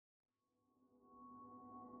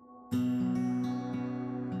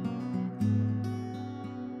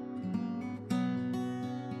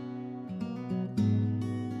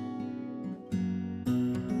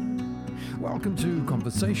Welcome to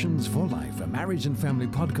Conversations for Life, a marriage and family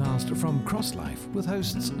podcast from Cross Life with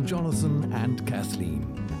hosts Jonathan and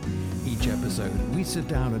Kathleen. Each episode, we sit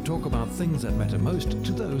down and talk about things that matter most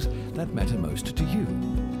to those that matter most to you.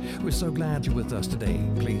 We're so glad you're with us today.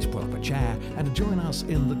 Please pull up a chair and join us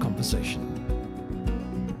in the conversation.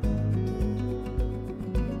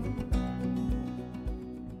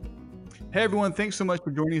 Hey everyone, thanks so much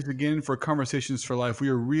for joining us again for Conversations for Life. We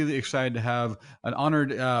are really excited to have an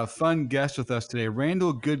honored, fun guest with us today,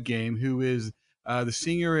 Randall Goodgame, who is the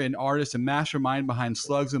singer and artist and mastermind behind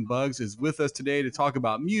Slugs and Bugs, is with us today to talk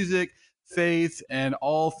about music, faith, and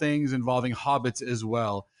all things involving hobbits as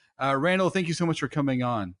well. Randall, thank you so much for coming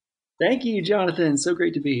on. Thank you, Jonathan. So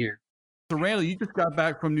great to be here. So Randall, you just got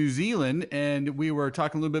back from New Zealand, and we were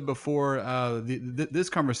talking a little bit before this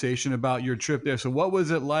conversation about your trip there. So what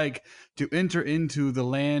was it like to enter into the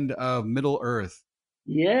land of Middle Earth?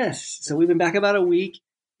 Yes. So we've been back about a week,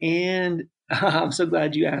 and I'm so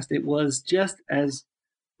glad you asked. It was just as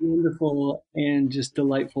wonderful and just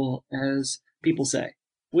delightful as people say.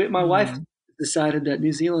 My wife decided that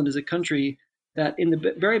New Zealand is a country that, in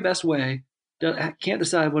the very best way, can't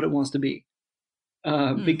decide what it wants to be.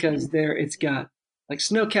 Because it's got like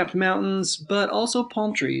snow-capped mountains, but also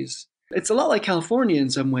palm trees. It's a lot like California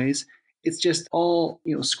in some ways. It's just all,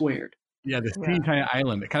 squared. Yeah, this teeny tiny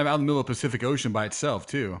island, kind of out in the middle of the Pacific Ocean by itself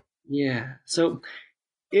too. Yeah, so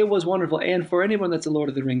it was wonderful. And for anyone that's a Lord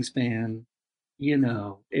of the Rings fan,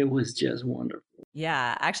 it was just wonderful.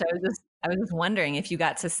 Yeah, actually, I was just wondering if you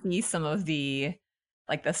got to see some of the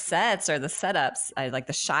sets or the setups, like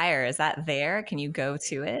the Shire. Is that there? Can you go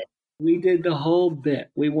to it? We did the whole bit.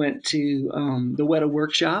 We went to the Weta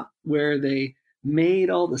Workshop where they made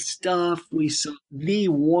all the stuff. We saw the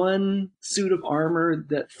one suit of armor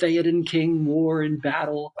that Theoden King wore in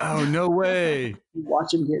battle. Oh, no way. You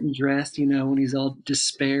watch him getting dressed, when he's all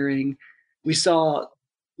despairing. We saw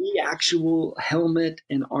the actual helmet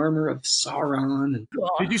and armor of Sauron.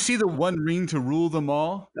 Did you see the One Ring to rule them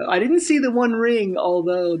all? I didn't see the One Ring,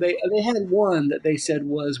 although they had one that they said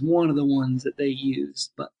was one of the ones that they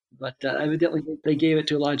used, but evidently they gave it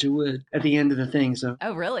to Elijah Wood at the end of the thing. So.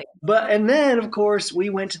 Oh, really? And then, of course,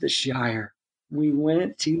 we went to the Shire. We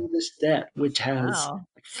went to the set, which has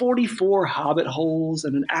 44 hobbit holes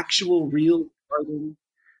and an actual real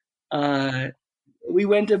garden. We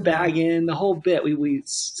went to Bag Inn, the whole bit. We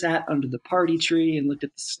sat under the party tree and looked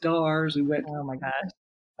at the stars. We went. Oh my gosh.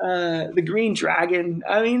 The Green Dragon.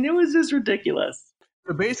 I mean, it was just ridiculous.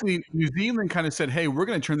 So basically, New Zealand kind of said, "Hey, we're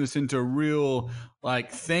going to turn this into a real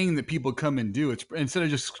thing that people come and do. It's instead of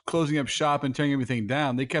just closing up shop and tearing everything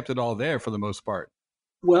down, they kept it all there for the most part."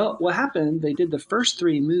 Well, what happened? They did the first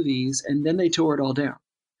 3 movies, and then they tore it all down.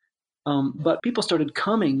 But people started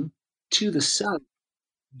coming to the site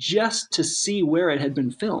just to see where it had been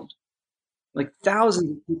filmed, like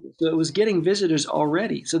thousands of people. So it was getting visitors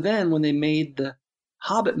already. So then, when they made the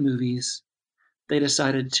Hobbit movies, they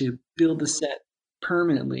decided to build the set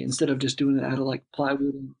permanently instead of just doing it out of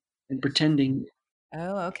plywood and pretending.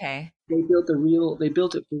 Oh, okay. They built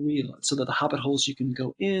it for real, so that the hobbit holes you can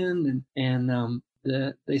go in and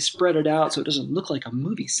they spread it out so it doesn't look like a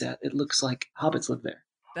movie set. It looks like hobbits live there.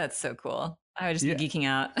 That's so cool. I was just geeking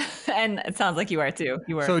out, and it sounds like you are too.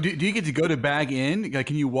 You were. So do you get to go to Bag Inn?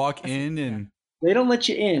 Can you walk in and? They don't let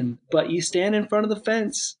you in, but you stand in front of the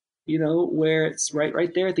fence. Where it's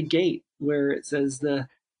right there at the gate where it says the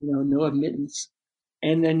no admittance.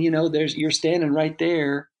 And then, you're standing right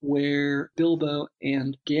there where Bilbo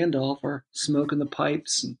and Gandalf are smoking the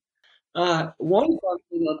pipes. And one fun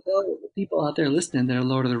thing I'll tell the people out there listening that are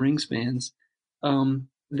Lord of the Rings fans,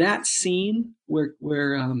 that scene where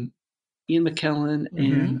Ian McKellen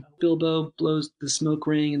and Bilbo blows the smoke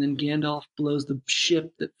ring and then Gandalf blows the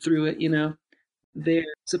ship that threw it, they're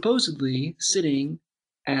supposedly sitting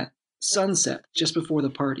at sunset just before the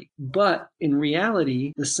party. But in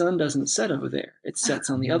reality, the sun doesn't set over there. It sets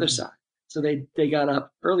on the other side. So they got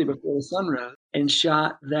up early before the sun rose and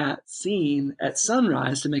shot that scene at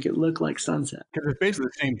sunrise to make it look like sunset. Because it's basically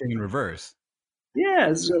the same thing in reverse.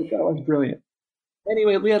 Yeah, so that was brilliant.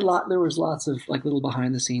 Anyway, there was lots of little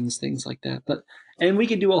behind the scenes things like that. And we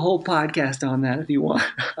could do a whole podcast on that if you want.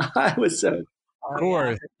 I was so. Of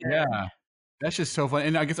course, yeah. That's just so fun.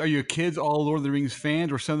 And I guess, are your kids all Lord of the Rings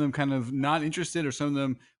fans? Were some of them kind of not interested, or some of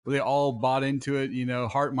them, were they all bought into it,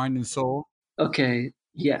 heart, mind, and soul? Okay,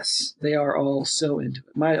 yes. They are all so into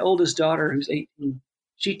it. My oldest daughter, who's 18,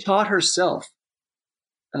 she taught herself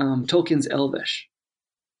Tolkien's Elvish.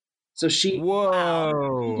 So she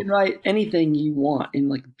can write anything you want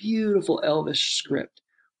in beautiful Elvish script.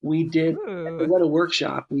 We did at the Weta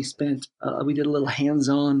Workshop, we did a little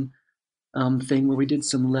hands-on thing where we did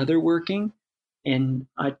some leather working, and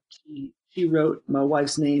she wrote my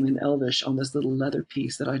wife's name in Elvish on this little leather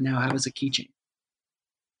piece that I now have as a keychain.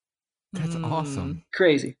 That's awesome.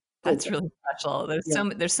 Crazy. That's really special.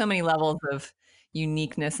 There's so many levels of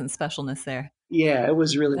uniqueness and specialness there. Yeah, it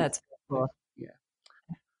was really. That's cool. Yeah.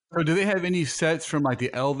 So do they have any sets from like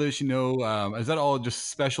the Elvish? Is that all just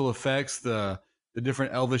special effects? The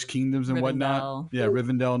different Elvish kingdoms and whatnot. Yeah,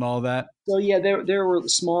 Rivendell and all that. So yeah, there were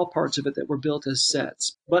small parts of it that were built as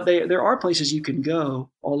sets, but there are places you can go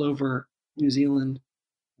all over New Zealand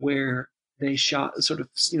where they shot sort of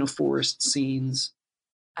forest scenes.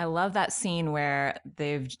 I love that scene where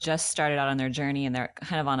they've just started out on their journey and they're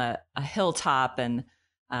kind of on a hilltop, and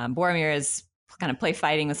Boromir is kind of play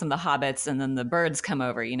fighting with some of the hobbits, and then the birds come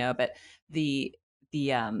over, but the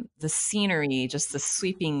scenery, just the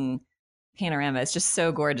sweeping panorama, is just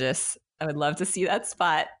so gorgeous. I would love to see that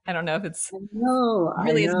spot. I don't know if it's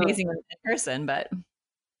really as amazing in person, but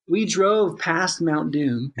we drove past Mount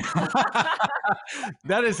Doom.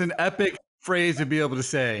 That is an epic phrase to be able to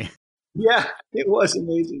say. Yeah, it was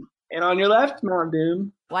amazing. And on your left, Mount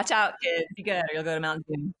Doom. Watch out, kids. Be good, or you'll go to Mount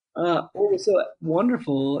Doom. What was so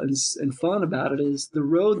wonderful and fun about it is the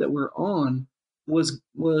road that we're on was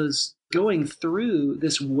going through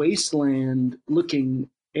this wasteland-looking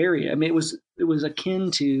area. I mean, it was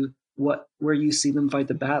akin to where you see them fight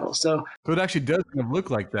the battle. So it actually does kind of look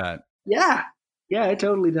like that. Yeah, it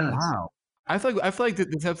totally does. Wow. I feel like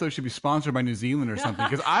that this episode should be sponsored by New Zealand or something,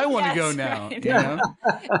 because I want to go now. Right. Yeah.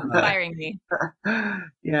 Inspiring me.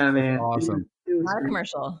 Yeah, man. Awesome. Not a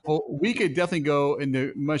commercial. Well, we could definitely go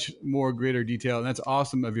into much more greater detail, and that's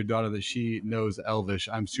awesome of your daughter that she knows Elvish.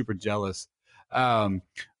 I'm super jealous.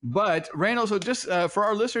 But Randall, so just for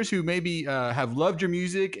our listeners who maybe have loved your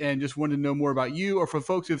music and just want to know more about you, or for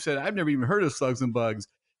folks who've said, I've never even heard of Slugs and Bugs,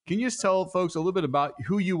 can you just tell folks a little bit about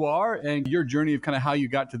who you are and your journey of kind of how you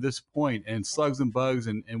got to this point and Slugs and Bugs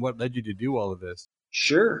and what led you to do all of this?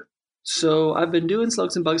 Sure. So I've been doing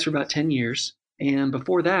Slugs and Bugs for about 10 years. And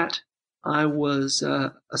before that, I was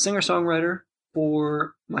a singer-songwriter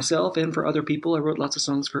for myself and for other people. I wrote lots of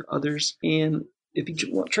songs for others. And if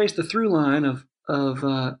you trace the through line of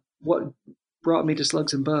what brought me to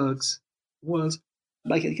Slugs and Bugs was,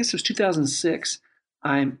 I guess it was 2006,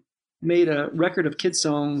 I made a record of kids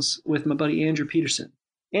songs with my buddy Andrew Peterson.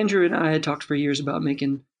 Andrew and I had talked for years about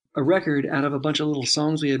making a record out of a bunch of little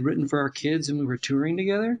songs we had written for our kids, and we were touring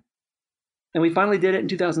together. And we finally did it in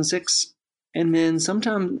 2006. And then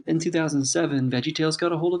sometime in 2007, VeggieTales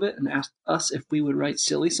got a hold of it and asked us if we would write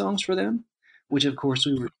silly songs for them, which of course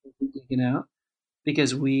we were taking out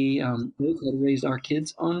because we both had raised our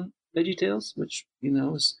kids on VeggieTales, which,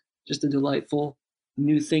 was just a delightful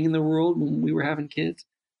new thing in the world when we were having kids.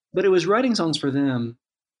 But it was writing songs for them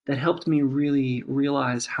that helped me really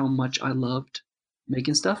realize how much I loved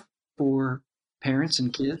making stuff for parents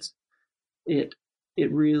and kids. It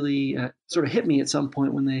really sort of hit me at some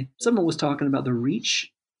point when someone was talking about the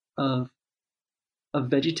reach of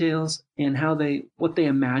VeggieTales and what they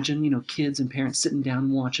imagine, kids and parents sitting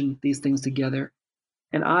down watching these things together.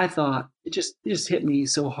 And I thought it just hit me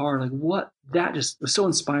so hard. Like that just was so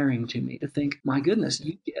inspiring to me to think, my goodness,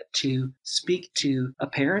 you get to speak to a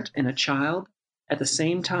parent and a child at the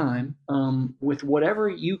same time with whatever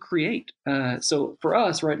you create. So for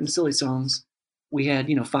us, writing silly songs, we had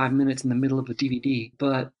 5 minutes in the middle of a DVD,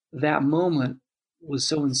 but that moment was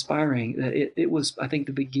so inspiring that it was, I think,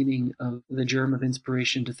 the beginning of the germ of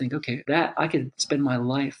inspiration to think, okay, that I could spend my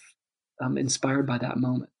life inspired by that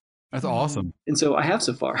moment. That's awesome. And so I have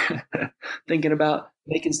so far, thinking about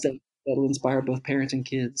making stuff that will inspire both parents and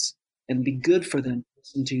kids and be good for them to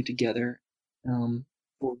listen to together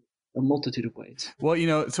for a multitude of ways.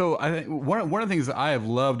 Well, so I think one of the things that I have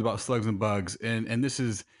loved about Slugs and Bugs, and this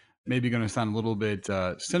is maybe going to sound a little bit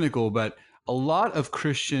cynical, but a lot of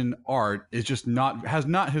Christian art has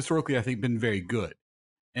not historically, I think, been very good.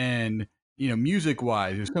 And music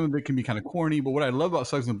wise, some of it can be kind of corny, but what I love about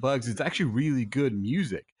Slugs and Bugs is it's actually really good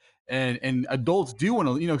music. And adults do want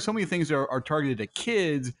to, so many things are targeted at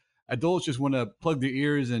kids. Adults just want to plug their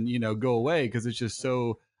ears and, go away because it's just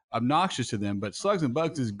so obnoxious to them. But Slugs and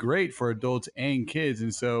Bugs is great for adults and kids.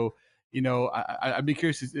 And so, I'd be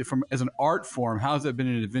curious as an art form, how's that been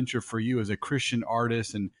an adventure for you as a Christian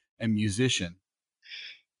artist and musician?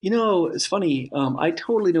 It's funny. I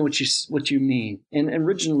totally know what you mean. And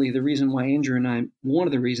originally, the reason why Andrew and I, one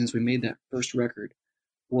of the reasons we made that first record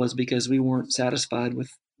was because we weren't satisfied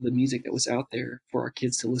with the music that was out there for our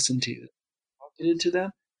kids to listen to, marketed to them.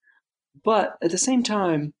 But at the same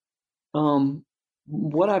time,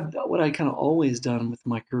 what I kind of always done with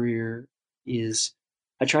my career is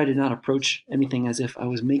I try to not approach anything as if I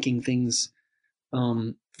was making things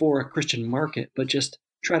for a Christian market, but just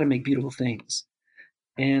try to make beautiful things.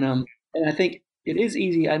 And I think it is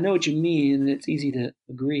easy. I know what you mean, and it's easy to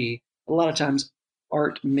agree. A lot of times,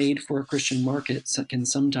 art made for a Christian market can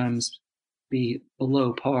sometimes be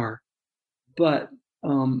below par. But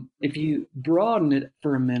if you broaden it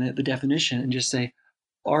for a minute, the definition, and just say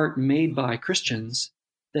art made by Christians,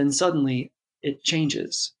 then suddenly it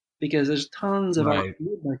changes because there's tons of art Right.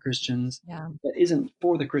 made by Christians Yeah. that isn't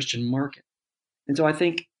for the Christian market. And so I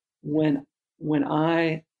think when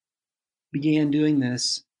I began doing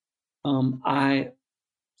this, I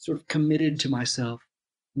sort of committed to myself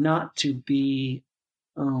not to be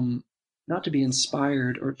um, not to be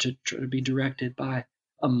inspired or to try to be directed by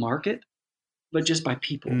a market, but just by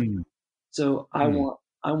people. Mm, So mm.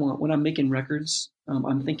 I want when I'm making records,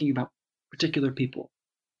 I'm thinking about particular people,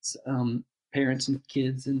 parents and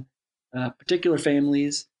kids and particular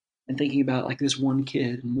families, and thinking about like this one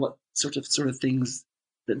kid and what sort of things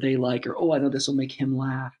that they like, or oh, I know this will make him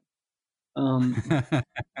laugh. Um,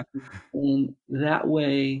 and that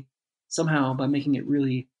way, somehow, by making it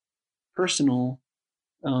really personal,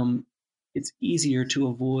 um, it's easier to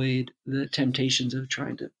avoid the temptations of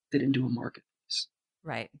trying to fit into a marketplace.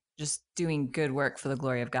 Right. Just doing good work for the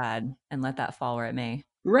glory of God and let that fall where it may.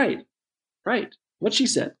 Right, right. What she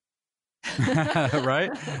said.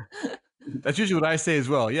 Right? That's usually what I say as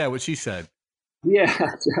well. Yeah, what she said. Yeah,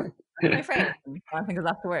 that's right. My friend, one thing goes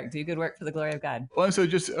off to work. Do good work for the glory of God. Well, so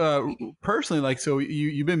just personally, like, so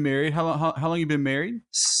you've been married. How long you been married?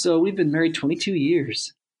 So we've been married 22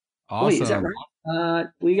 years. Wait, is that Awesome. right?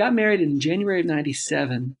 We got married in January of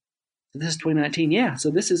 '97. So this is 2019. Yeah.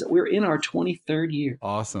 So we're in our 23rd year.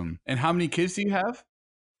 Awesome. And how many kids do you have?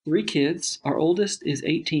 3 kids. Our oldest is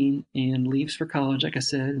 18 and leaves for college, like I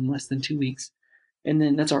said, in less than 2 weeks. And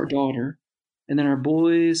then that's our daughter. And then our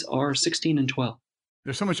boys are 16 and 12.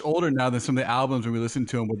 They're so much older now than some of the albums when we listen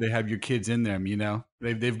to them, where they have your kids in them.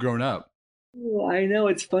 They've grown up. Oh, I know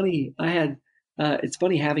it's funny. It's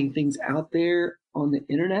funny having things out there on the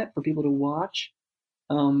internet for people to watch,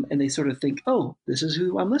 and they sort of think, "Oh, this is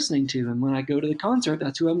who I'm listening to," and when I go to the concert,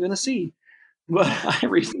 that's who I'm going to see. But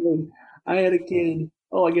I had a kid.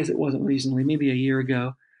 Oh, I guess it wasn't recently, maybe a year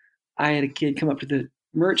ago. I had a kid come up to the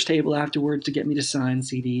merch table afterwards to get me to sign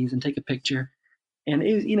CDs and take a picture, and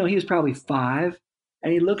he was probably 5,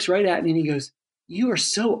 and he looks right at me and he goes, "You are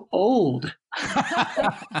so old."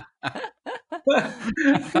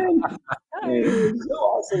 It was so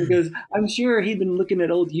awesome because I'm sure he'd been looking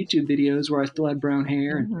at old YouTube videos where I still had brown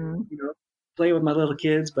hair and Mm-hmm. playing with my little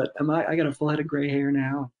kids, but I got a full head of gray hair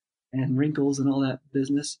now and wrinkles and all that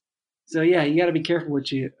business. So yeah, you got to be careful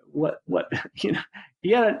what you got to,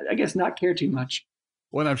 I guess, not care too much.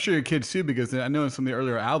 Well, and I'm sure your kids too, because I know in some of the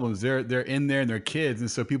earlier albums, they're in there and they're kids,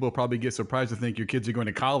 and so people probably get surprised to think your kids are going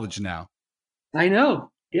to college now. I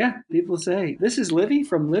know. Yeah, people say this is Livy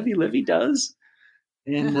from Livy Does,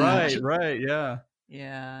 and Right, yeah.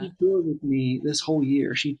 Yeah. she toured with me this whole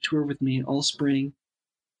year. She toured with me all spring.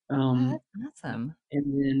 Oh, Um, that's awesome. and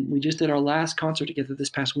then we just did our last concert together this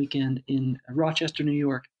past weekend in Rochester, New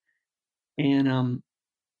York. And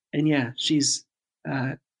and yeah, she's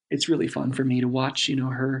it's really fun for me to watch.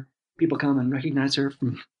 Her people come and recognize her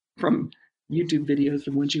from YouTube videos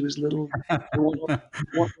from when she was little. They want her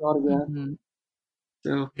autograph. Mhm.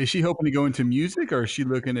 So Is she hoping to go into music, or is she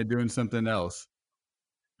looking at doing something else?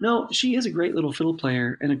 no, she is a great little fiddle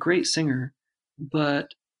player and a great singer,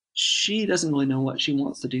 but she doesn't really know what she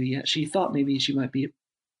wants to do yet. She thought maybe she might be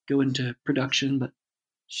go into production, but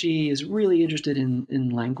she is really interested in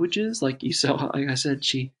languages. Like you saw, like I said,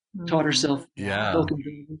 she taught Mhm. herself Yeah. spoken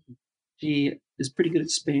English. She is pretty good at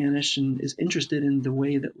Spanish and is interested in the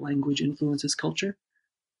way that language influences culture.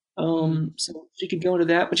 So she could go into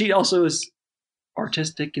that, but she also is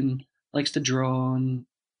artistic and likes to draw and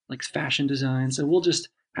likes fashion design. So we'll just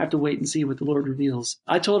have to wait and see what the Lord reveals.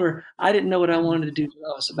 I told her I didn't know what I wanted to do till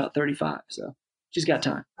I was about 35, so she's got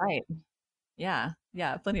time. Right. Yeah.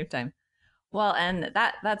 Yeah. Plenty of time. Well, and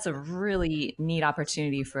that's a really neat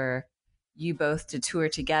opportunity for you both to tour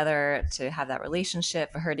together, to have that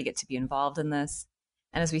relationship, for her to get to be involved in this.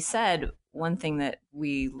 And as we said, one thing that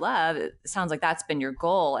we love, it sounds like that's been your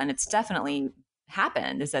goal, and it's definitely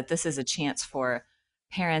happened, is that this is a chance for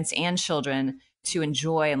parents and children to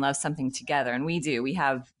enjoy and love something together. And we do. We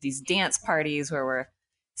have these dance parties where we're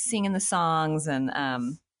singing the songs and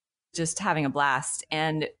just having a blast.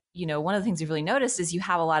 And, one of the things we've really noticed is you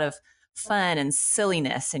have a lot of fun and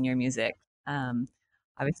silliness in your music. Um,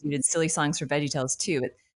 Obviously, you did silly songs for VeggieTales too.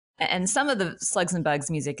 And some of the Slugs and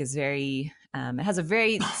Bugs music is it has a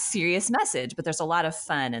very serious message, but there's a lot of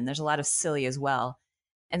fun and there's a lot of silly as well.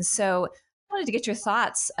 And so I wanted to get your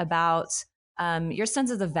thoughts about your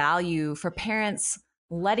sense of the value for parents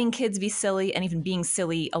letting kids be silly and even being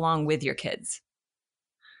silly along with your kids.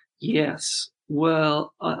 Yes.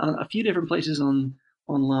 Well, on a few different places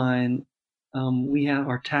online, we have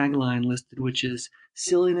our tagline listed, which is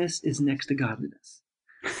 "Silliness is next to godliness."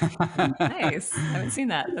 Nice. I haven't seen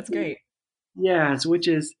that. That's great. Yes, which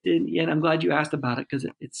is, and I'm glad you asked about it because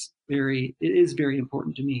it is very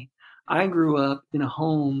important to me. I grew up in a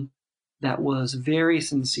home that was very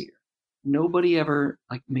sincere. Nobody ever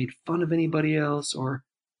like made fun of anybody else, or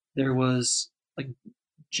there was like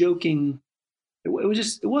joking. It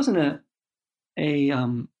wasn't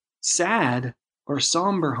a sad or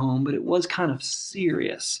somber home, but it was kind of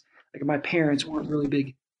serious. Like my parents weren't really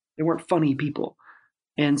big; they weren't funny people.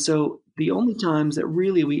 And so the only times that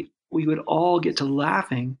really we would all get to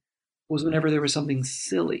laughing was whenever there was something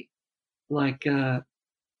silly, like the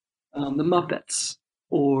Muppets,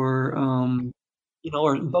 or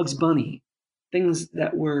or Bugs Bunny, things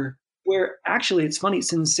that were where actually it's funny.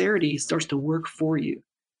 Sincerity starts to work for you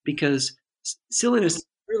because silliness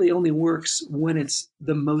really only works when it's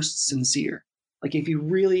the most sincere. Like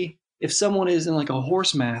if someone is in like a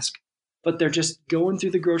horse mask, but they're just going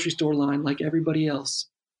through the grocery store line like everybody else,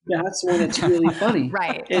 that's when it's really funny.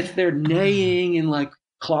 Right. If they're neighing and like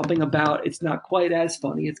clomping about, it's not quite as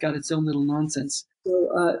funny. It's got its own little nonsense.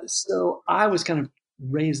 So I was kind of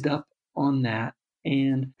raised up on that,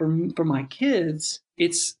 and for my kids,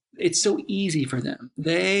 it's so easy for them.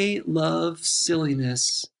 They love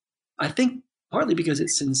silliness. I think partly because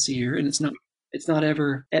it's sincere and it's not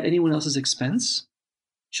ever at anyone else's expense.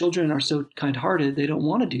 Children are so kind-hearted; they don't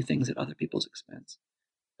want to do things at other people's expense,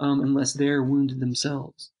 unless they're wounded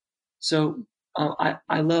themselves. So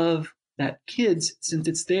I love that kids, since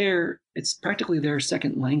it's practically their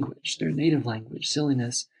second language, their native language,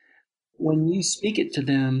 silliness. When you speak it to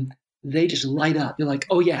them, they just light up. They're like,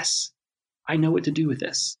 "Oh yes, I know what to do with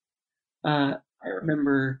this." I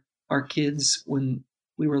remember our kids when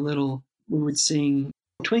we were little, we would sing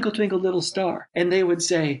 "Twinkle Twinkle Little Star," and they would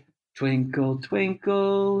say, "Twinkle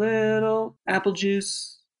Twinkle Little Apple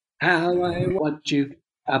Juice, how I want you."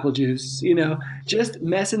 Apple juice, just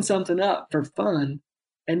messing something up for fun.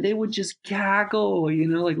 And they would just gaggle,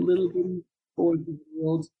 like little bitty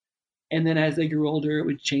 4-year-olds. And then as they grew older, it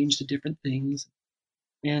would change to different things.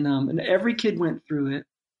 And every kid went through it.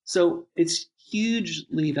 So it's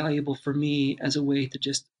hugely valuable for me as a way to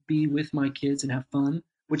just be with my kids and have fun,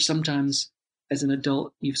 which sometimes as an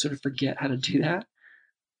adult, you sort of forget how to do that.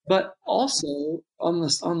 But also on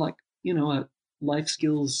like, a life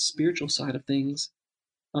skills, spiritual side of things,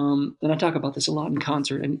 and I talk about this a lot in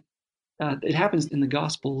concert, and it happens in the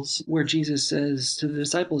Gospels where Jesus says to the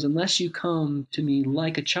disciples, "Unless you come to me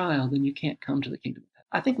like a child, then you can't come to the kingdom of heaven."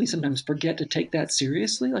 I think we sometimes forget to take that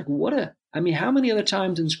seriously. Like, how many other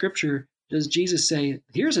times in Scripture does Jesus say,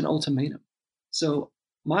 "Here's an ultimatum"? So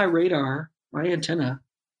my radar, my antenna,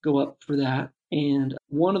 go up for that. And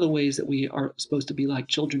one of the ways that we are supposed to be like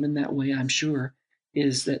children in that way, I'm sure,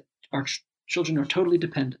 is that our children are totally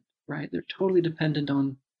dependent, right? They're totally dependent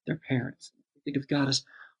on their parents. If we think of God as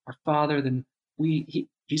our Father, then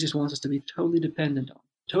Jesus wants us to be totally dependent on,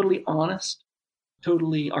 totally honest,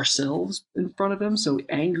 totally ourselves in front of Him. So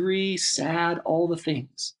angry, sad, all the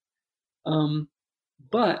things.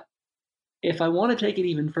 But if I want to take it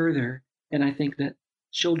even further, and I think that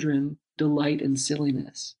children delight in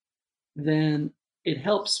silliness, then it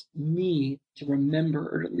helps me to remember,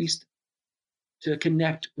 or at least to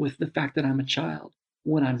connect with the fact that I'm a child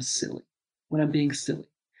when I'm silly, when I'm being silly.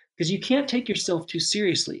 Because you can't take yourself too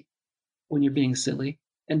seriously when you're being silly.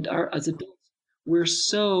 And as adults, we're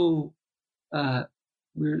so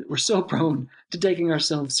we're so prone to taking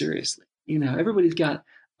ourselves seriously. Everybody's got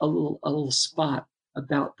a little spot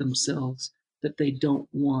about themselves that they don't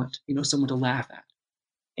want someone to laugh at,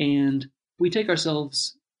 and we take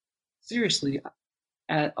ourselves seriously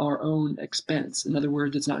at our own expense. In other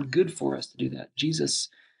words, it's not good for us to do that. Jesus,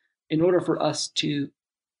 in order for us to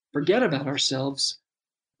forget about ourselves,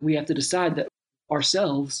 we have to decide that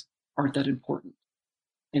ourselves aren't that important.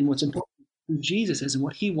 And what's important is who Jesus is and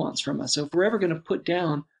what He wants from us. So if we're ever going to put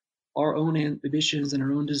down our own ambitions and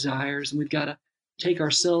our own desires, and we've got to take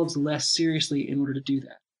ourselves less seriously in order to do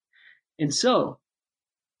that. And so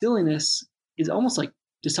silliness is almost like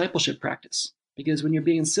discipleship practice, because when you're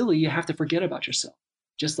being silly, you have to forget about yourself,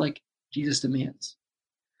 just like Jesus demands.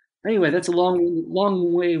 Anyway, that's a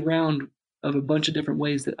long way around of a bunch of different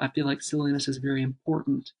ways that I feel like silliness is very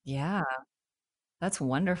important. Yeah, that's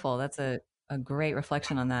wonderful. That's a great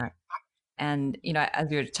reflection on that. And, as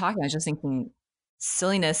we were talking, I was just thinking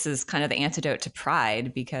silliness is kind of the antidote to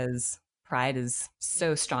pride, because pride is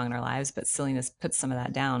so strong in our lives, but silliness puts some of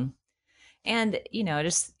that down. And,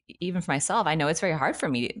 just even for myself, I know it's very hard for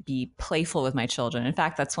me to be playful with my children. In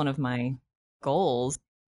fact, that's one of my goals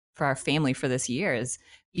for our family for this year is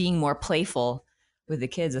being more playful with the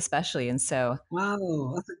kids, especially. And so,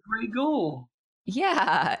 Wow, that's a great goal.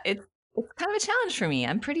 yeah, it's kind of a challenge for me.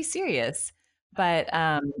 I'm pretty serious, but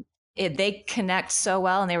they connect so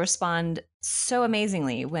well and they respond so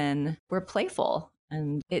amazingly when we're playful,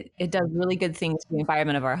 and it does really good things for the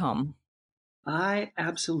environment of our home. I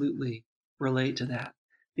absolutely relate to that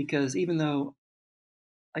because even though,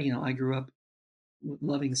 I grew up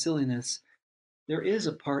loving silliness, there is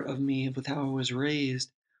a part of me with how I was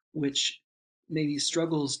raised, which maybe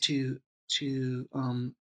struggles to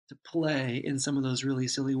play in some of those really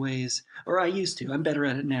silly ways. Or I used to. I'm better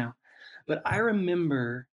at it now. But I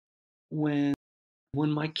remember when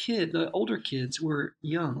the older kids were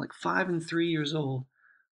young, like 5 and 3 years old.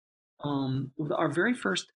 Our very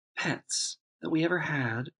first pets that we ever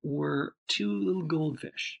had were two little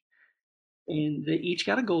goldfish, and they each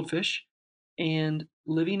got a goldfish, and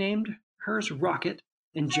Livy named hers Rocket,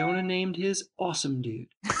 and Jonah named his Awesome Dude.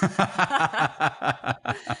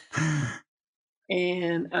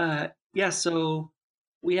 And so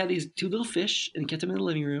we had these two little fish and kept them in the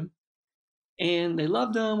living room, and they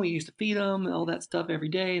loved them. We used to feed them and all that stuff every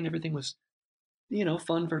day, and everything was,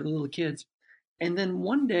 fun for the little kids. And then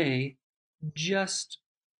one day, just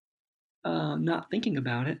not thinking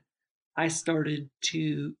about it, I started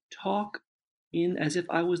to talk in as if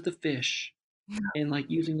I was the fish, and like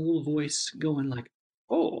using a little voice, going like,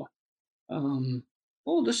 "Oh,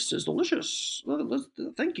 this is delicious.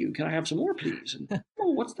 Thank you. Can I have some more, please?" And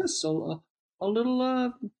oh, what's this? So a little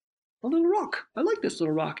rock. I like this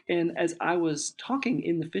little rock. And as I was talking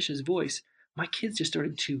in the fish's voice, my kids just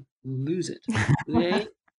started to lose it. They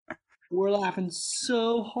were laughing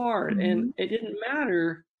so hard, and it didn't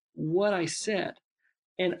matter what I said.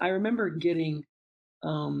 And I remember getting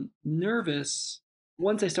nervous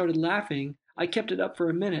once I started laughing. I kept it up for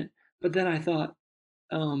a minute, but then I thought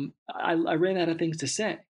I ran out of things to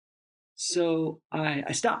say, so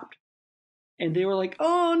I stopped. And they were like,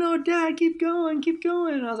 "Oh no, Dad, keep going, keep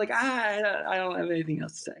going." And I was like, I don't have anything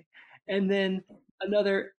else to say. And then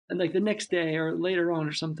like the next day or later on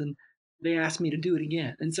or something, they asked me to do it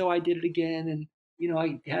again, and so I did it again. And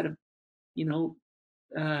I had to,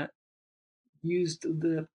 used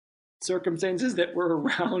the circumstances that were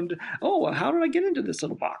around. Oh, how did I get into this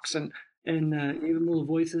little box? And even little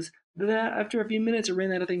voices. That after a few minutes, I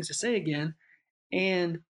ran out of things to say again,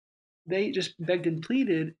 and they just begged and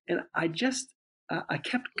pleaded, and I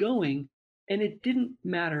kept going, and it didn't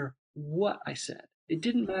matter what I said. It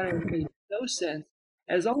didn't matter. It made no sense.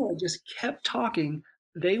 As long as I just kept talking,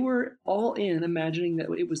 they were all in, imagining that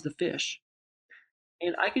it was the fish,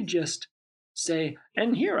 and I could just say,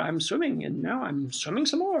 "And here I'm swimming, and now I'm swimming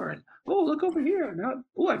some more, and oh, look over here, now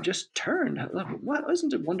oh, I've just turned. What,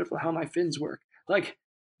 isn't it wonderful how my fins work?" Like,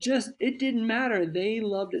 just it didn't matter. They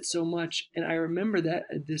loved it so much, and I remember that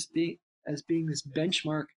as being this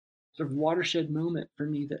benchmark, sort of watershed moment for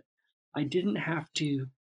me, that I didn't have to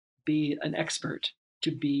be an expert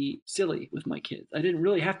to be silly with my kids. I didn't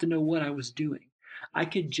really have to know what I was doing. I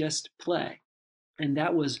could just play, and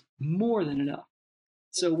that was more than enough.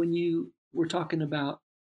 So when you were talking about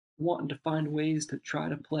wanting to find ways to try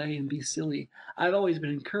to play and be silly, I've always been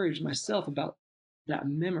encouraged myself about that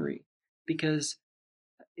memory, because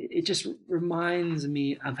it just reminds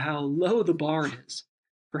me of how low the bar is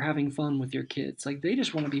for having fun with your kids. Like, they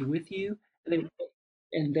just want to be with you,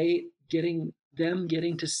 and they getting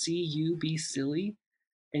to see you be silly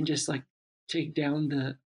and just like take down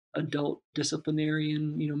the adult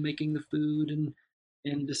disciplinarian, making the food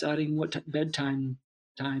and deciding what bedtime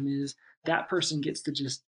time is. That person gets to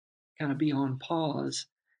just kind of be on pause,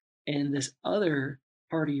 and this other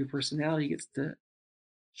part of your personality gets to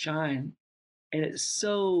shine, and it's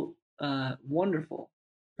so wonderful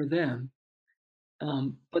for them.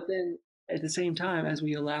 But then at the same time, as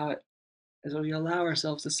we allow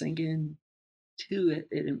ourselves to sink in to it,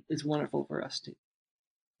 it's wonderful for us too.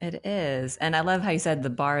 It is. And I love how you said the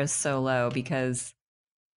bar is so low, because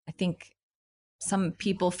I think some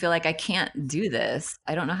people feel like, I can't do this.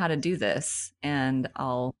 I don't know how to do this, and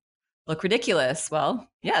I'll look ridiculous. Well,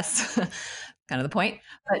 yes, kind of the point.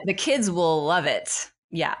 But the kids will love it.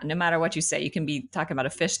 Yeah, no matter what you say. You can be talking about a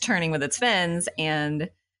fish turning with its fins, and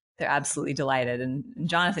they're absolutely delighted. And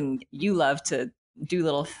Jonathan, you love to do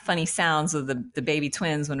little funny sounds with the baby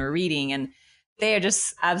twins when we're reading, and they are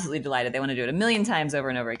just absolutely delighted. They want to do it a million times over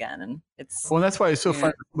and over again. And it's that's why it's so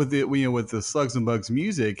fun with with the Slugs and Bugs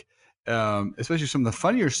music, especially some of the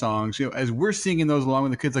funnier songs, as we're singing those along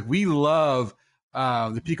with the kids, like we love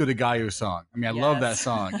the Pico de Gallo song. I mean, I love that Yes.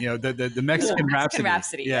 song. The Mexican Mexican Rhapsody.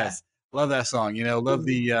 Rhapsody, yeah. Yes, love that song. Love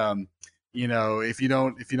the if you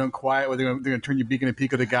don't quiet, well, they're gonna turn your beacon to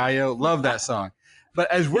Pico de Gallo. Love that song. But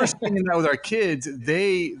as we're singing that with our kids,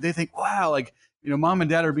 they think, wow, like mom and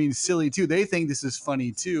dad are being silly too. They think this is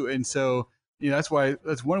funny too, and so that's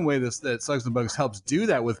one way that Slugs and Bugs helps do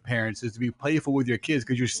that with parents, is to be playful with your kids,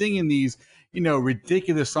 because you're singing these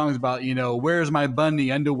ridiculous songs about where's my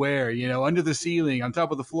bunny underwear, under the ceiling, on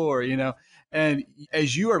top of the floor, and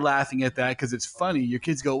as you are laughing at that because it's funny, your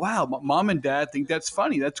kids go, wow, mom and dad think that's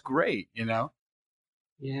funny, that's great. Yeah.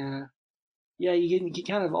 Yeah, you can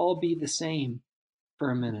kind of all be the same for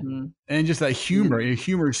a minute. And just that humor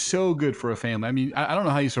is so good for a family. I mean, I don't know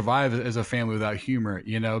how you survive as a family without humor,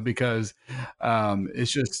 because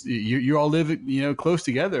it's just you all live close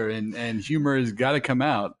together, and humor has got to come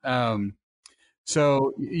out.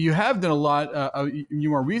 So you have done a lot.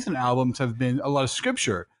 Your more recent albums have been a lot of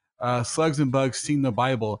scripture. Slugs and Bugs Sing the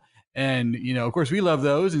Bible, and of course, we love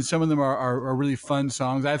those, and some of them are really fun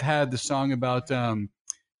songs. I've had the song about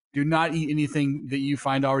do not eat anything that you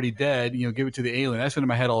find already dead. Give it to the alien. That's been in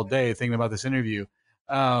my head all day thinking about this interview,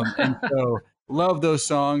 and so love those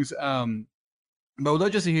songs. But would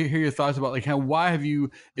love just to hear your thoughts about like why have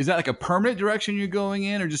you, is that like a permanent direction you're going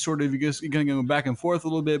in, or just sort of you're going to go back and forth a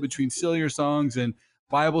little bit between sillier songs and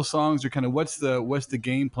Bible songs, or kind of what's the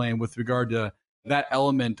game plan with regard to that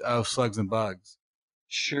element of Slugs and Bugs?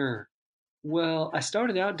 Sure. Well, I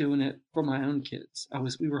started out doing it for my own kids.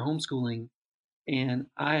 We were homeschooling, and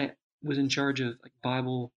I was in charge of like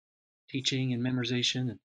Bible teaching and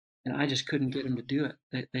memorization, and I just couldn't get them to do it.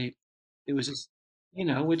 It was just,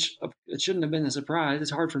 which it shouldn't have been a surprise. It's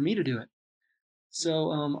hard for me to do it.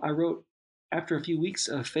 So I wrote, after a few weeks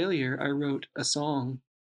of failure, I wrote a song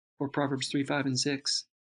for Proverbs 3, 5, and 6,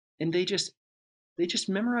 and they just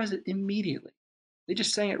memorized it immediately. They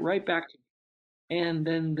just sang it right back to me. And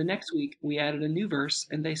then the next week we added a new verse,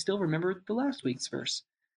 and they still remembered the last week's verse.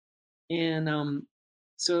 And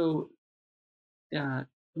so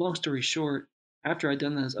long story short, after I'd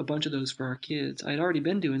done a bunch of those for our kids, I'd already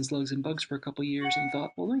been doing Slugs and Bugs for a couple years, and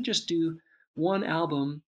thought, well, let me just do one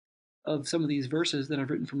album of some of these verses that I've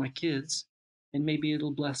written for my kids, and maybe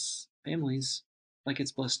it'll bless families like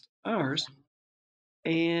it's blessed ours.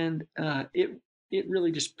 And it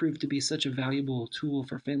really just proved to be such a valuable tool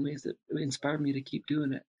for families that it inspired me to keep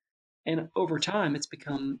doing it. And over time, it's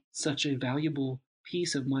become such a valuable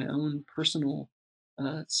piece of my own personal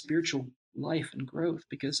spiritual life and growth,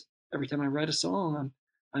 because every time I write a song,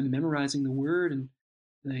 I'm memorizing the word, and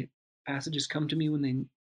the passages come to me when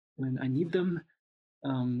I need them,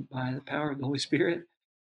 by the power of the Holy Spirit.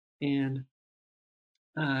 And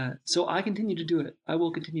so I continue to do it. I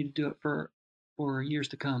will continue to do it for years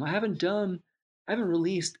to come. I haven't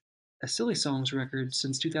released a Silly Songs record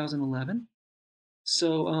since 2011.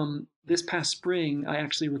 So this past spring, I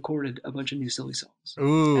actually recorded a bunch of new Silly Songs.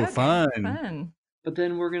 Ooh, Okay, fun. But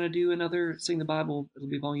then we're gonna do another Sing the Bible. It'll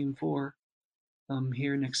be volume 4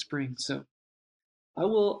 here next spring. So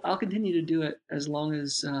I'll continue to do it as long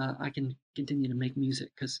as I can continue to make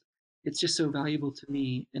music, because it's just so valuable to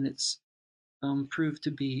me, and it's proved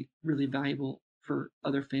to be really valuable for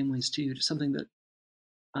other families too. Just something that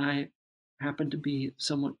I happen to be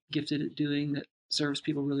somewhat gifted at doing, that serves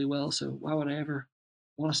people really well. So why would I ever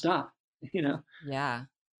want to stop? You know? Yeah.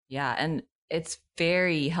 Yeah. And it's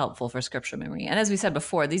very helpful for scripture memory. And as we said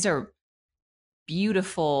before, these are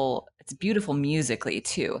beautiful. It's beautiful musically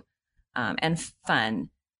too, and fun.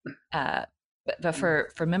 But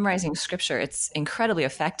for memorizing scripture, it's incredibly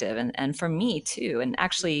effective. And for me too. And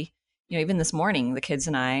actually, even this morning, the kids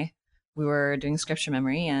and I, we were doing scripture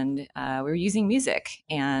memory, and we were using music,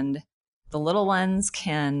 and the little ones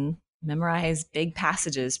can memorize big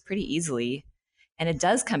passages pretty easily. And it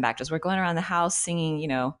does come back to us. We're going around the house singing,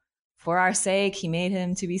 for our sake, he made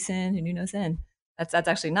him to be sin who knew no sin. That's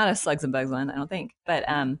actually not a Slugs and Bugs one, I don't think. But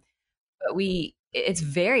it's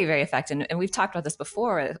very, very effective. And we've talked about this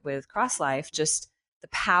before with Cross Life, just the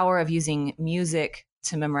power of using music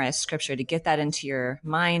to memorize scripture, to get that into your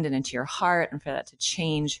mind and into your heart, and for that to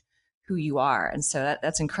change who you are. And so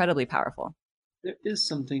that's incredibly powerful. There is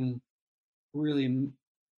something really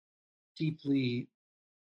deeply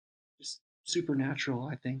just supernatural,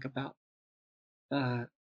 I think, about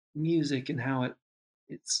music, and how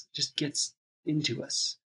it's just gets into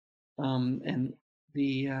us, and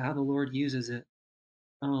the how the Lord uses it.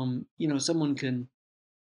 Someone can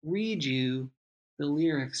read you the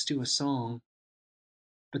lyrics to a song,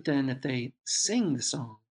 but then if they sing the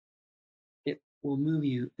song, it will move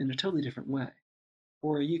you in a totally different way.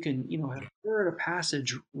 or you can, have heard a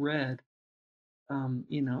passage read,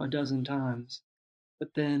 a dozen times, but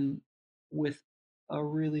then with a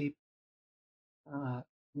really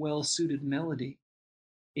well-suited melody,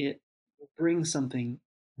 it brings something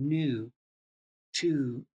new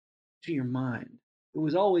to your mind. It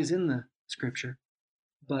was always in the scripture,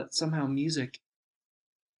 but somehow music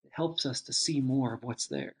helps us to see more of what's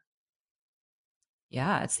there.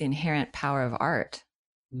 Yeah, it's the inherent power of art.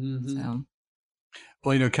 Mm-hmm. So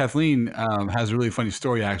Well, Kathleen has a really funny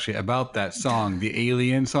story actually about that song, the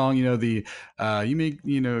Alien song. You make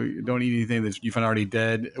don't eat anything that you find already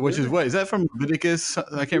dead, which is what is that from Leviticus?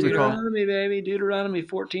 I can't recall. Deuteronomy, baby, Deuteronomy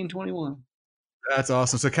 14:21. That's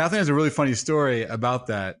awesome. So Kathleen has a really funny story about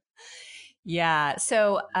that. yeah,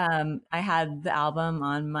 so I had the album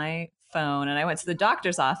on my phone, and I went to the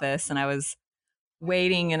doctor's office, and I was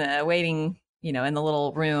waiting in the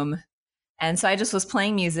little room. And so I just was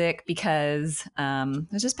playing music because I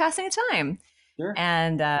was just passing the time. Sure.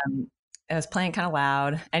 And I was playing kind of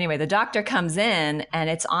loud. Anyway, the doctor comes in and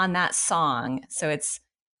it's on that song. So it's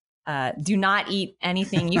do not eat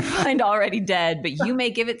anything you find already dead, but you may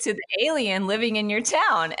give it to the alien living in your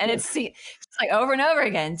town. And it's like over and over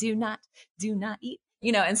again, do not eat,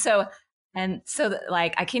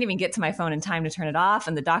 like I can't even get to my phone in time to turn it off.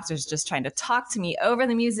 And the doctor's just trying to talk to me over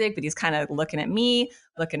the music, but he's kind of looking at me,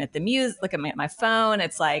 looking at the music, looking at my phone.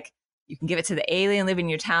 It's like, you can give it to the alien living in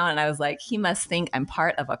your town. And I was like, he must think I'm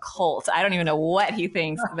part of a cult. I don't even know what he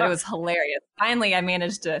thinks, but it was hilarious. Finally, I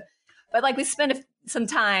managed to, but like we spent some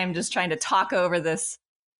time just trying to talk over this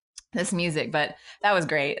music, but that was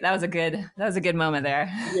great. That was a good moment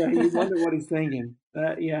there. Yeah, you wonder what he's thinking.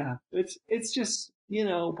 Yeah, it's just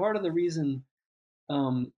part of the reason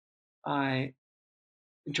I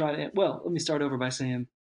try to. Well, let me start over by saying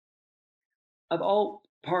I've all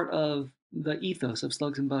part of the ethos of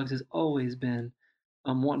Slugs and Bugs has always been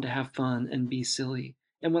wanting to have fun and be silly.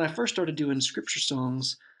 And when I first started doing scripture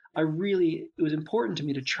songs, it was important to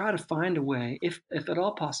me to try to find a way, if at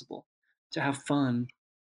all possible, to have fun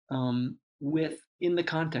in the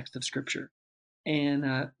context of scripture.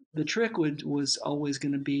 And the trick was always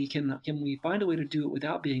going to be, can we find a way to do it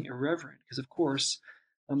without being irreverent? Because of course,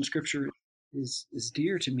 scripture is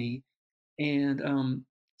dear to me, and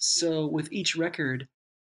so with each record,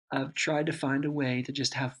 I've tried to find a way to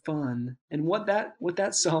just have fun. And what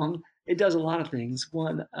that song, it does a lot of things.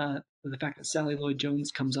 One, the fact that Sally Lloyd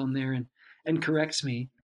Jones comes on there and corrects me,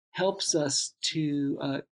 helps us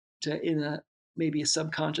to in a maybe a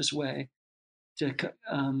subconscious way to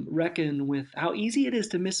reckon with how easy it is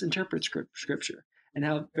to misinterpret scripture, and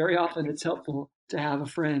how very often it's helpful to have a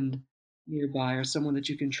friend nearby or someone that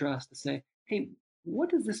you can trust to say, hey, what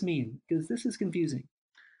does this mean? Because this is confusing.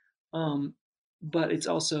 But it's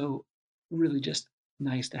also really just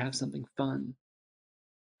nice to have something fun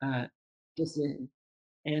just in,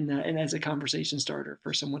 and as a conversation starter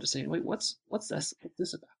for someone to say, wait, what's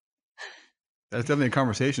this about? That's definitely a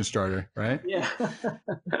conversation starter, right? Yeah.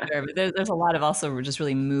 Sure, but there's a lot of also just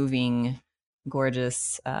really moving,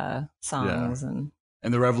 gorgeous songs. Yeah.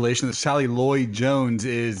 And the revelation that Sally Lloyd Jones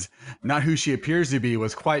is not who she appears to be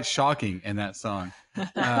was quite shocking in that song.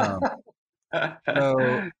 So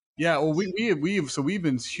yeah, well, we've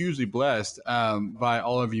been hugely blessed by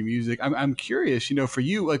all of your music. I'm curious, for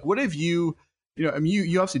you, like, what have you, I mean,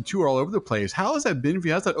 you obviously tour all over the place. How has that been for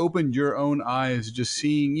you? How's that opened your own eyes, just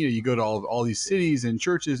seeing, you go to all these cities and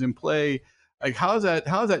churches and play? Like, how has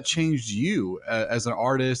that changed you as an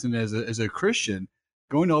artist and as a Christian,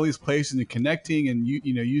 going to all these places and connecting and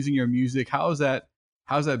using your music? How's that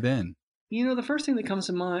been? The first thing that comes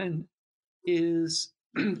to mind is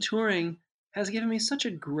touring has given me such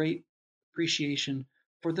a great appreciation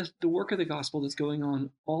for the work of the gospel that's going on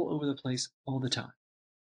all over the place all the time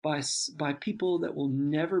by people that will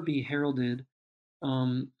never be heralded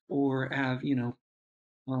or have given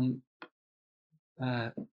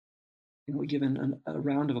a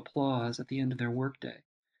round of applause at the end of their workday,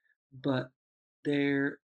 but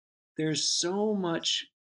there's so much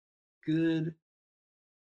good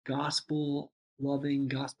gospel loving,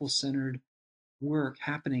 gospel centered work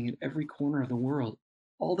happening in every corner of the world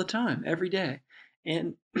all the time, every day.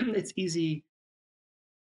 And it's easy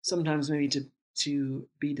sometimes maybe to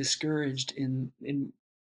be discouraged in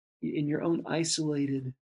your own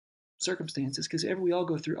isolated circumstances, because we all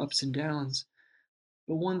go through ups and downs.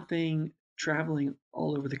 But one thing traveling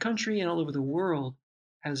all over the country and all over the world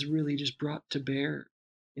has really just brought to bear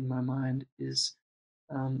in my mind is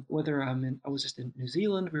whether I was just in New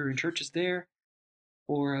Zealand, we were in churches there,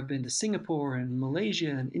 or I've been to Singapore and Malaysia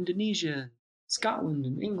and Indonesia, and Scotland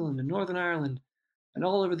and England and Northern Ireland, and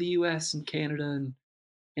all over the US and Canada and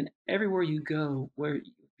And everywhere you go, where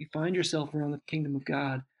you find yourself around the kingdom of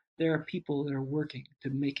God, there are people that are working to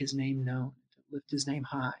make his name known, to lift his name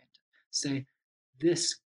high, to say,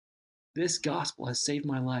 this gospel has saved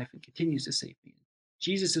my life and continues to save me.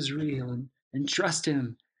 Jesus is real, and trust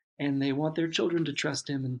him. And they want their children to trust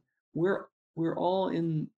him. And we're all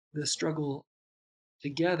in the struggle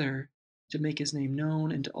together to make his name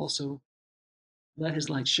known and to also let his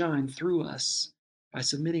light shine through us by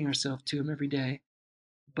submitting ourselves to him every day.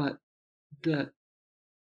 But the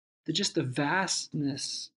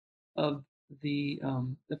vastness of the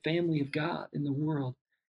family of God in the world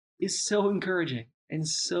is so encouraging and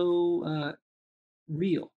so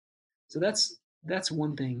real. So that's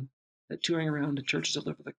one thing that touring around to churches all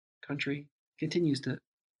over the country continues to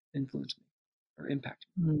influence me or impact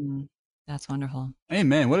me. That's wonderful.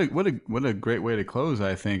 Amen. What a great way to close.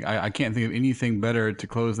 I think I can't think of anything better to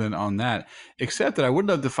close than on that. Except that I would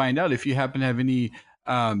love to find out if you happen to have any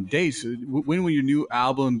dates. When will your new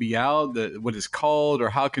album be out? What it's called, or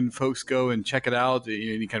how can folks go and check it out?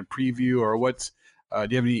 Any kind of preview, or what's? Do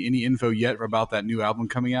you have any info yet about that new album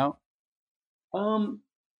coming out?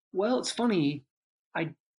 Well, it's funny.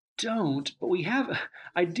 I don't, but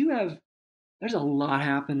I do have. There's a lot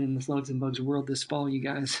happening in the Slugs and Bugs world this fall, you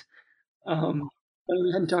guys.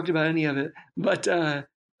 We hadn't talked about any of it, but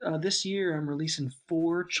this year I'm releasing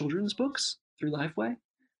 4 children's books through Lifeway.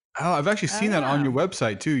 Oh, I've actually seen that on your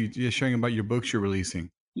website too. You're sharing about your books you're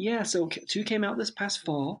releasing. Yeah, so 2 came out this past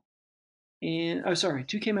fall, and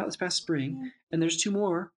 2 came out this past spring, and there's 2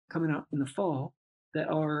 more coming out in the fall that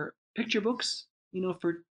are picture books,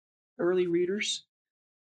 for early readers,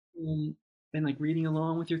 and like reading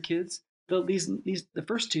along with your kids. The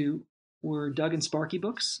first 2 were Doug and Sparky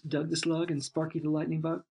books, Doug the Slug and Sparky the Lightning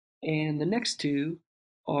Bug. And the next 2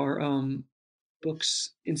 are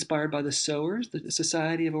books inspired by the Sowers, the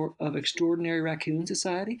Society of Extraordinary Raccoon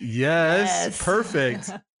Society. Yes.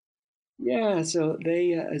 Perfect. Yeah, so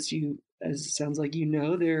they, as it sounds like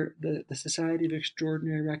they're the Society of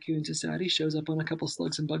Extraordinary Raccoon Society shows up on a couple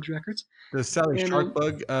Slugs and Bugs records. Does Sally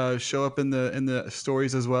Sharkbug show up in the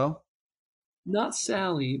stories as well? Not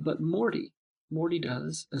Sally, but Morty. Morty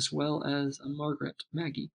does, as well as Margaret,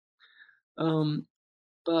 Maggie.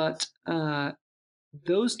 But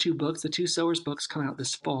those 2 books, the 2 Sowers books, come out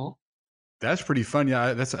this fall. That's pretty fun.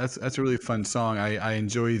 Yeah, that's a really fun song. I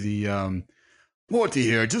enjoy the Morty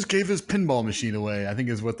here just gave his pinball machine away, I think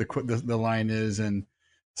is what the line is, and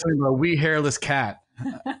something about wee hairless cat.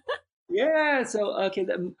 Yeah. So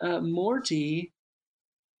Morty.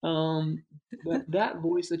 That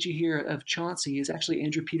voice that you hear of Chauncey is actually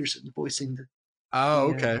Andrew Peterson voicing the.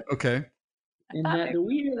 Oh, okay. And the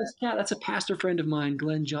wee hairless cat, that's a pastor friend of mine,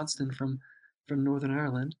 Glenn Johnston from Northern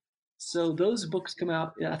Ireland. So those books come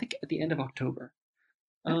out, I think, at the end of October.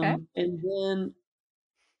 Okay. And then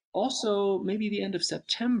also maybe the end of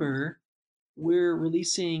September, we're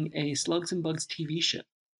releasing a Slugs and Bugs TV show.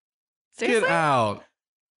 Seriously? Get out.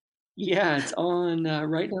 Yeah, it's on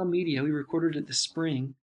Right Now Media. We recorded it this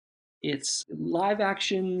spring. It's live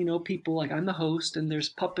action, people like I'm the host, and there's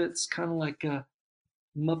puppets, kind of like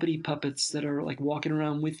Muppety puppets that are like walking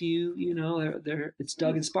around with you. It's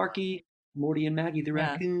Doug and Sparky, Morty and Maggie the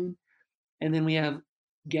raccoon, and then we have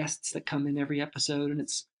guests that come in every episode, and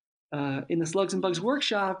it's in the Slugs and Bugs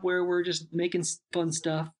workshop where we're just making fun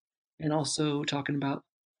stuff and also talking about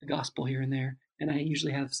the gospel here and there. And I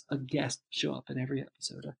usually have a guest show up in every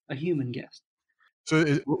episode, a human guest.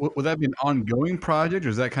 So will that be an ongoing project, or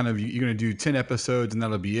is that kind of you're going to do 10 episodes and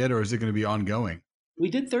that'll be it, or is it going to be ongoing? We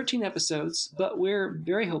did 13 episodes, but we're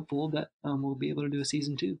very hopeful that we'll be able to do a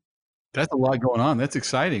season 2. That's a lot going on. That's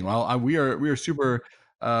exciting. Well, we are super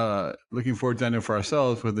looking forward to, I know for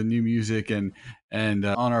ourselves, with the new music and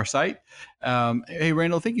on our site. Hey,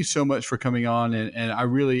 Randall, thank you so much for coming on, and I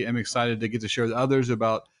really am excited to get to share with others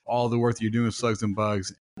about all the work that you're doing with Slugs and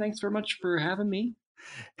Bugs. Thanks very much for having me.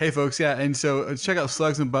 Hey, folks. Yeah. And so check out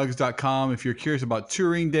slugsandbugs.com if you're curious about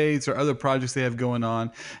touring dates or other projects they have going on.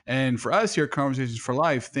 And for us here at Conversations for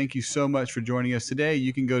Life, thank you so much for joining us today.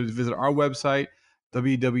 You can go to visit our website,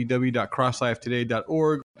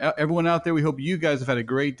 www.crosslifetoday.org. Everyone out there, we hope you guys have had a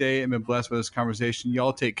great day and been blessed by this conversation.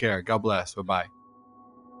 Y'all take care. God bless. Bye-bye.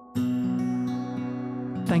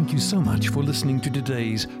 Thank you so much for listening to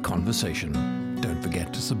today's conversation. Don't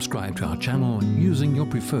forget to subscribe to our channel using your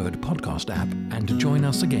preferred podcast app and to join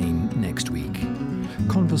us again next week.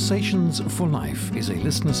 Conversations for Life is a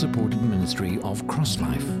listener-supported ministry of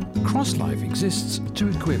CrossLife. CrossLife exists to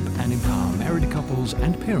equip and empower married couples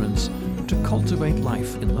and parents to cultivate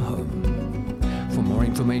life in the home. For more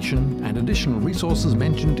information and additional resources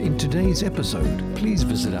mentioned in today's episode, please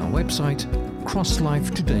visit our website,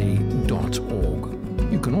 crosslifetoday.org.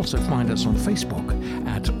 You can also find us on Facebook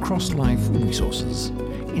at CrossLife Resources,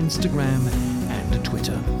 Instagram and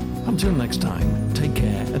Twitter. Until next time, take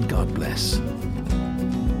care and God bless.